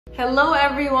Hello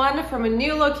everyone, from a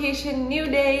new location, new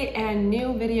day, and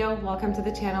new video. Welcome to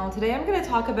the channel. Today I'm going to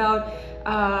talk about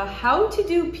how to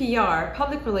do PR,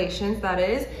 public relations that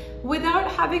is, without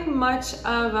having much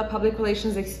of a public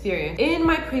relations experience. In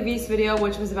my previous video,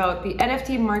 which was about the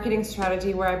NFT marketing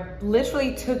strategy, where I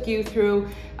literally took you through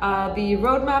the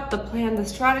roadmap, the plan, the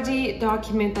strategy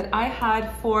document that I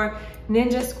had for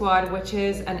Ninja Squad, which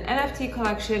is an NFT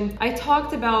collection, I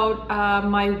talked about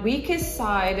my weakest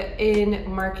side in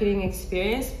marketing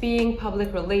experience being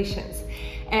public relations.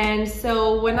 And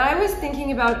so when I was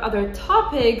thinking about other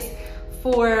topics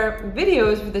for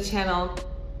videos for the channel,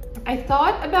 I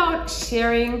thought about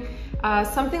sharing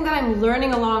something that I'm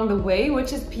learning along the way,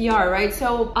 which is PR, right?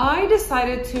 So I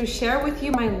decided to share with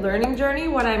you my learning journey,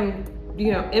 what I'm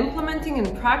implementing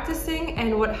and practicing,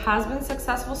 and what has been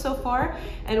successful so far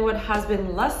and what has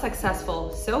been less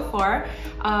successful so far.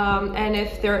 And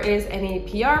if there is any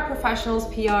PR professionals,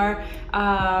 PR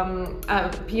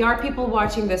people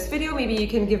watching this video, maybe you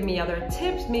can give me other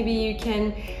tips, maybe you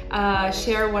can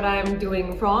share what I'm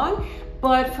doing wrong.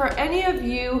 But for any of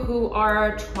you who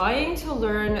are trying to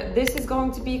learn, this is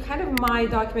going to be kind of my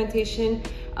documentation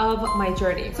of my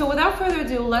journey. So without further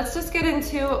ado, let's just get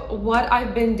into what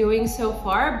I've been doing so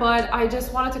far. But I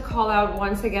just wanted to call out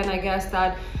once again, I guess,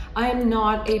 that I'm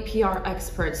not a PR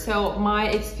expert. So my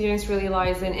experience really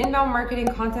lies in inbound marketing,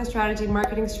 content strategy,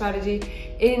 marketing strategy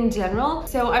in general.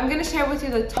 So I'm gonna share with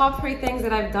you the top 3 things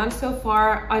that I've done so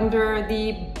far under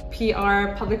the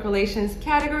PR public relations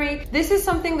category. This is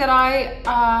something that I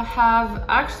have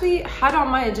actually had on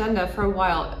my agenda for a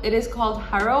while. It is called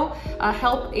HARO,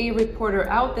 Help a Reporter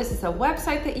Out. This is a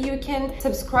website that you can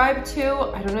subscribe to.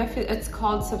 I don't know if it's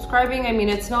called subscribing. I mean,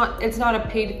 it's not a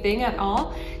paid thing at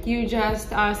all. You just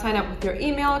sign up with your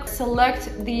email,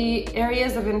 select the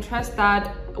areas of interest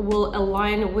that will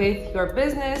align with your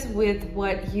business, with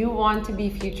what you want to be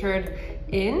featured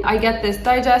in. I get this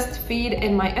digest feed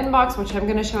in my inbox, which I'm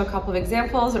going to show a couple of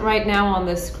examples right now on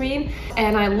the screen.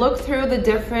 And I look through the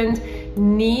different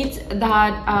needs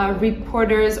that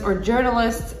reporters or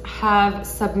journalists have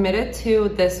submitted to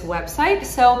this website.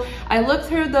 So I look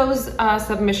through those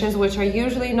submissions, which are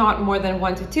usually not more than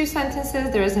 1 to 2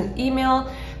 sentences. There is an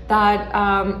email that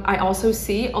I also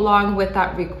see along with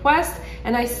that request,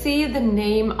 and I see the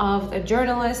name of the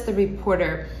journalist, the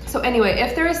reporter. So anyway,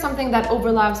 if there is something that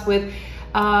overlaps with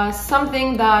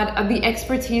something that the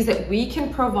expertise that we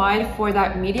can provide for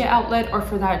that media outlet or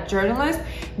for that journalist,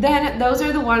 then those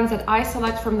are the ones that I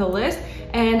select from the list,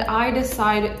 and I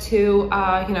decide to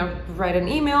write an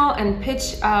email and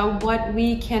pitch what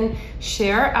we can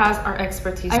share as our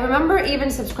expertise. I remember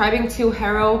even subscribing to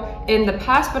HARO in the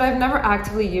past, but I've never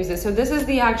actively used it. So this is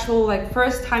the actual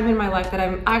first time in my life that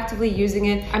I'm actively using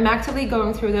it. I'm actively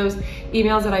going through those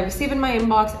emails that I receive in my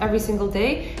inbox every single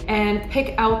day and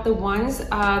pick out the ones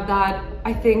that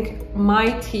I think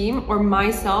my team or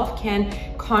myself can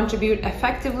contribute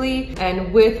effectively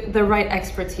and with the right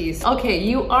expertise. Okay,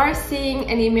 you are seeing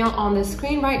an email on the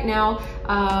screen right now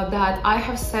that I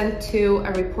have sent to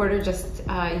a reporter just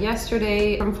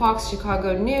yesterday from Fox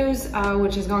Chicago News,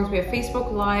 which is going to be a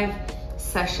Facebook Live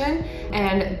session,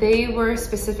 and they were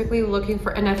specifically looking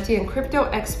for NFT and crypto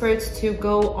experts to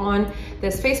go on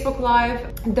this Facebook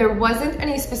Live. There wasn't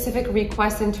any specific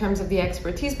request in terms of the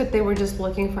expertise, but they were just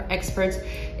looking for experts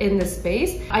in the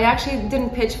space. I actually didn't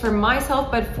pitch for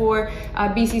myself, but for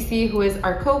BCC, who is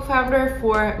our co-founder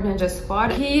for Ninja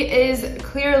Squad. He is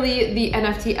clearly the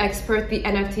NFT expert, the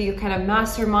NFT kind of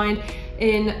mastermind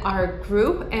in our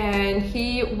group, and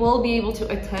he will be able to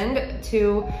attend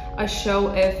to a show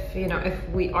if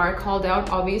we are called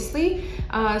out, obviously.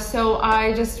 So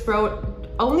I just wrote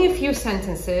only a few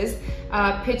sentences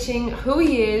pitching who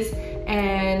he is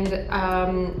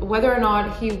and whether or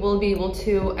not he will be able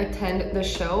to attend the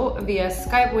show via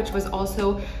Skype, which was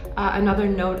also another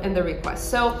note in the request.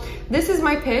 So this is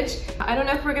my pitch. I don't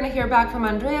know if we're gonna hear back from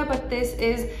Andrea, but this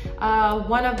is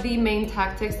one of the main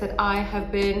tactics that I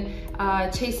have been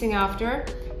chasing after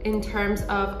in terms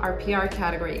of our PR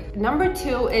category. Number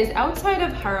 2 is, outside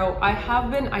of HARO, I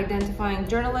have been identifying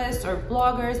journalists or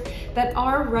bloggers that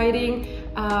are writing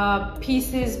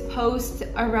pieces, posts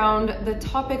around the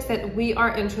topics that we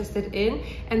are interested in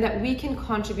and that we can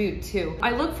contribute to. I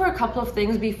look for a couple of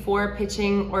things before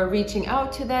pitching or reaching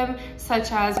out to them,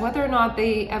 such as whether or not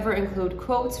they ever include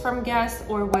quotes from guests,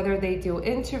 or whether they do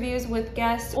interviews with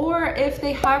guests, or if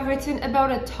they have written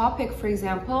about a topic, for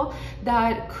example,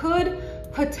 that could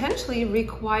potentially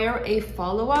require a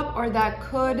follow-up, or that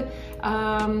could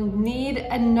need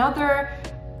another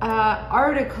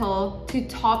article to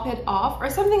top it off, or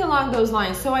something along those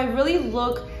lines. So I really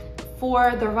look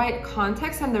for the right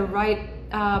context and the right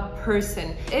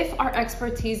person. If our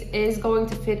expertise is going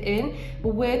to fit in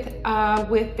with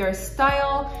their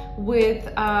style, with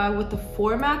the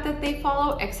format that they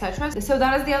follow, etc. So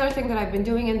that is the other thing that I've been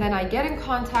doing, and then I get in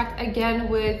contact again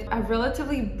with a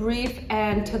relatively brief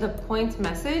and to the point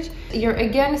message. You're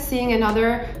again seeing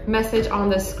another message on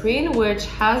the screen, which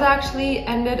has actually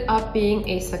ended up being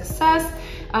a success.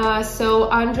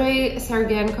 So Andrei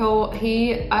Sergenko,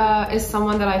 he is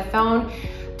someone that I found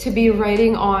to be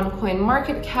writing on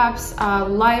CoinMarketCap's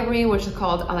library, which is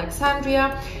called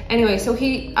Alexandria. Anyway, so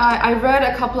I read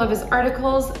a couple of his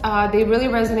articles. They really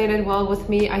resonated well with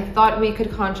me. I thought we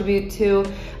could contribute to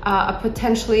a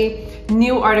potentially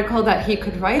new article that he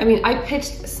could write. I mean, I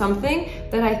pitched something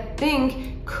that I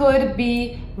think could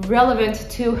be relevant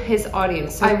to his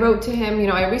audience. So I wrote to him, you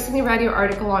know, I recently read your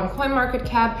article on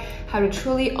CoinMarketCap, how to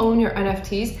truly own your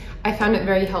NFTs. I found it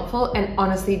very helpful, and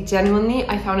honestly, genuinely,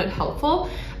 I found it helpful.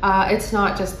 It's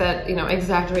not just that, you know,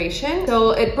 exaggeration.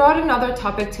 So it brought another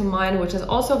topic to mind, which is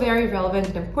also very relevant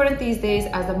and important these days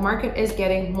as the market is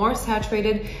getting more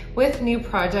saturated with new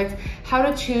projects, how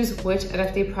to choose which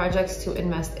NFT projects to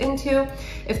invest into.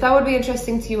 If that would be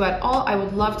interesting to you at all, I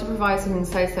would love to provide some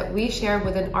insights that we share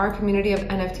within our community of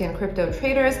NFT and crypto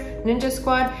traders, Ninja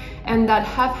Squad, and that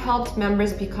have helped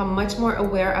members become much more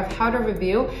aware of how to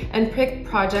review and pick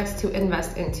projects to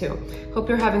invest into. Hope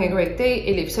you're having a great day,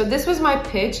 Elif. So this was my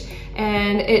pitch,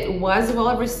 and it was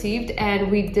well received,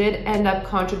 and we did end up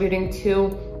contributing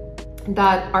to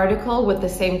that article with the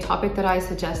same topic that I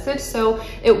suggested. So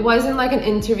it wasn't like an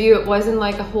interview, it wasn't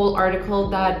like a whole article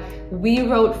that we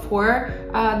wrote for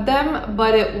them,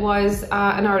 but it was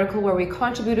an article where we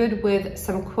contributed with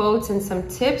some quotes and some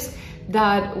tips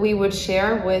that we would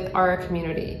share with our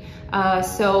community.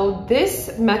 So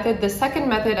this method, the second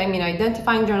method, I mean,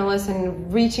 identifying journalists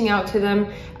and reaching out to them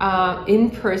in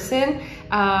person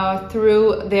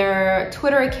through their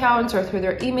Twitter accounts or through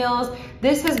their emails.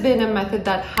 This has been a method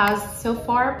that has so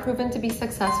far proven to be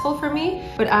successful for me.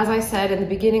 But as I said in the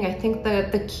beginning, I think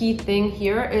that the key thing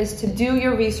here is to do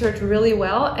your research really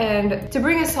well and to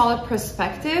bring a solid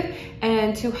perspective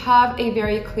and to have a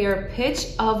very clear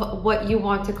pitch of what you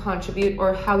want to contribute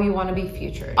or how you want to be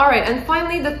featured. All right, and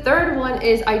finally, the third one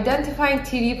is identifying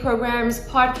TV programs,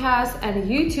 podcasts, and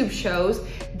YouTube shows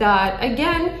that,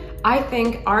 again, I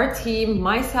think our team,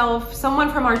 myself,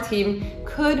 someone from our team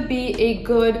could be a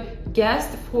good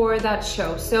guest for that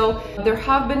show. So there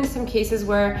have been some cases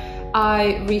where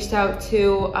I reached out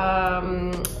to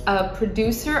a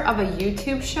producer of a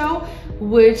YouTube show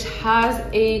which has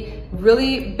a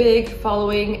really big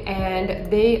following, and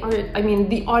they are, I mean,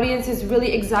 the audience is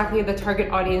really exactly the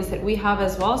target audience that we have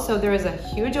as well. So there is a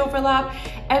huge overlap,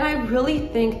 and I really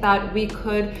think that we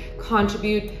could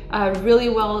contribute really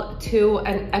well to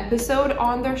an episode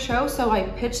on their show. So I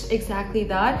pitched exactly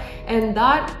that, and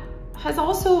that has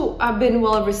also been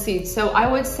well received. So I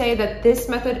would say that this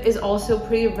method is also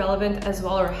pretty relevant as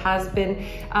well, or has been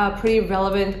pretty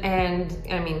relevant and,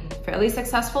 I mean, fairly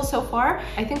successful so far.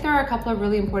 I think there are a couple of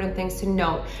really important things to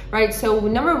note, right? So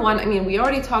number one, I mean, we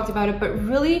already talked about it, but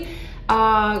really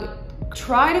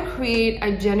try to create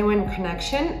a genuine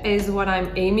connection is what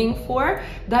I'm aiming for.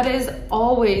 That is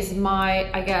always my,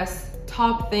 I guess,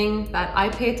 top thing that I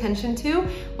pay attention to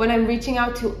when I'm reaching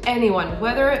out to anyone,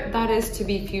 whether that is to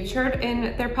be featured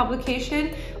in their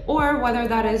publication or whether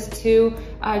that is to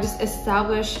just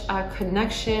establish a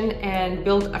connection and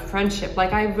build a friendship.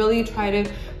 Like, I really try to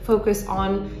focus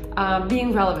on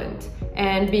being relevant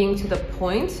and being to the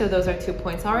point. So those are 2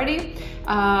 points already.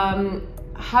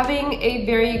 Having a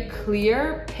very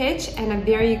clear pitch and a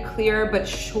very clear but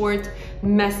short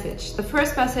message. The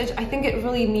first message, I think it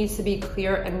really needs to be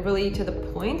clear and really to the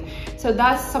point. So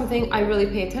that's something I really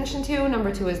pay attention to.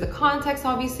 Number 2 is the context,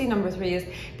 obviously. Number 3 is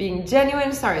being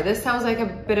genuine. Sorry, this sounds like a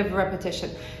bit of a repetition.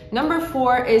 Number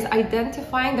 4 is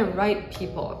identifying the right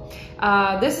people.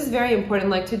 This is very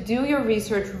important. Like, to do your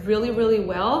research really, really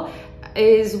well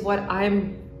is what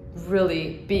I'm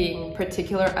really being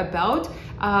particular about.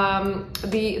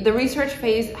 The research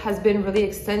phase has been really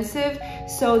extensive,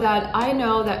 so that I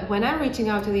know that when I'm reaching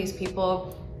out to these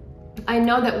people, I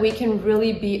know that we can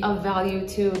really be of value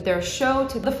to their show.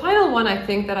 To the final one, I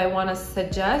think that I want to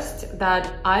suggest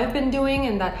that I've been doing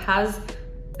and that has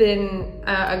been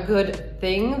a good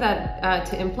thing that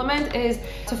to implement is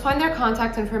to find their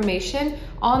contact information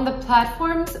on the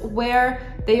platforms where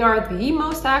they are the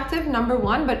most active, number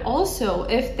 1, but also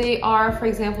if they are, for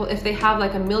example, if they have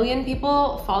like 1 million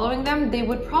people following them, they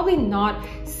would probably not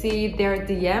see their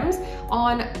DMs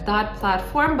on that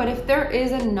platform. But if there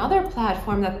is another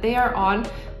platform that they are on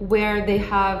where they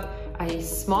have a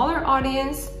smaller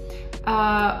audience,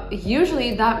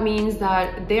 usually that means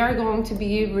that they are going to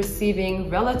be receiving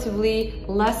relatively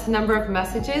less number of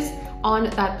messages on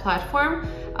that platform.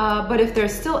 But if they're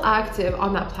still active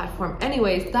on that platform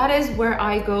anyways, that is where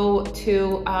I go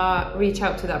to reach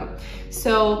out to them.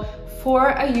 So for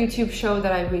a YouTube show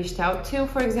that I reached out to,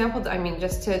 for example, I mean,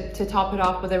 just to top it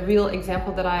off with a real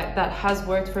example that has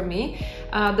worked for me,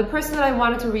 the person that I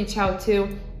wanted to reach out to,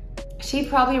 she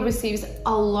probably receives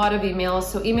a lot of emails,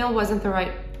 so email wasn't the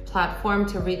right platform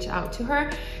to reach out to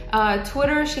her.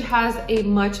 Twitter, she has a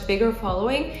much bigger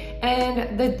following,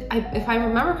 and if I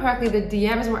remember correctly, the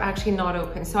DMs were actually not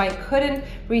open, so I couldn't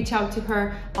reach out to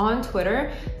her on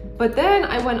Twitter. But then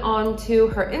I went on to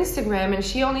her Instagram, and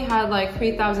she only had like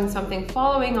 3,000 something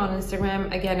following on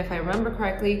Instagram, again, if I remember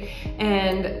correctly,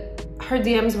 and her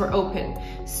DMs were open.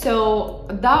 So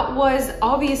that was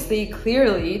obviously,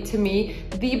 clearly to me,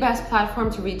 the best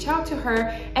platform to reach out to her,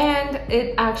 and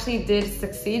it actually did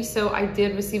succeed. So I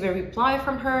did receive a reply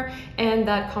from her, and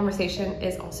that conversation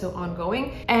is also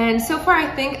ongoing. And so far,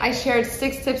 I think I shared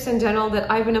 6 tips in general that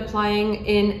I've been applying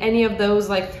in any of those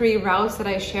like 3 routes that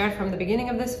I shared from the beginning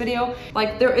of this video.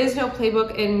 Like, there is no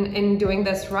playbook in doing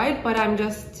this right, but I'm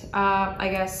just, I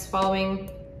guess, following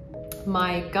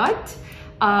my gut.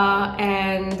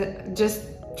 And just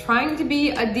trying to be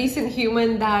a decent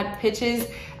human that pitches,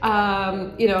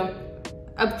 you know,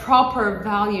 a proper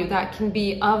value that can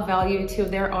be of value to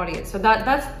their audience. So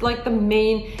that's like the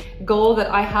main goal that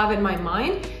I have in my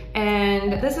mind.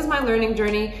 And this is my learning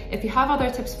journey. If you have other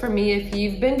tips for me, if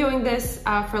you've been doing this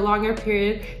for a longer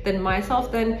period than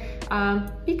myself, then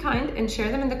be kind and share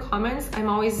them in the comments. I'm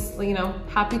always, you know,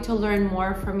 happy to learn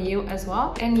more from you as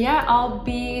well. And yeah, I'll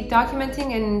be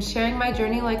documenting and sharing my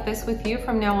journey like this with you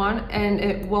from now on. And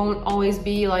it won't always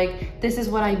be like, this is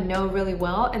what I know really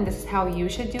well and this is how you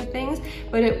should do things.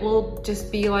 But it will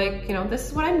just be like, you know, this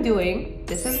is what I'm doing.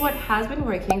 This is what has been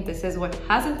working. This is what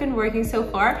hasn't been working so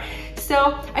far.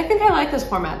 So I think I like this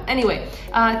format. Anyway,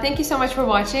 thank you so much for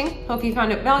watching. Hope you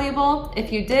found it valuable.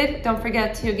 If you did, don't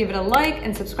forget to give it a like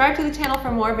and subscribe to the channel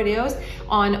for more videos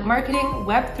on marketing,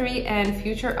 Web3, and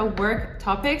future of work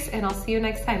topics. And I'll see you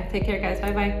next time. Take care, guys.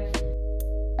 Bye-bye.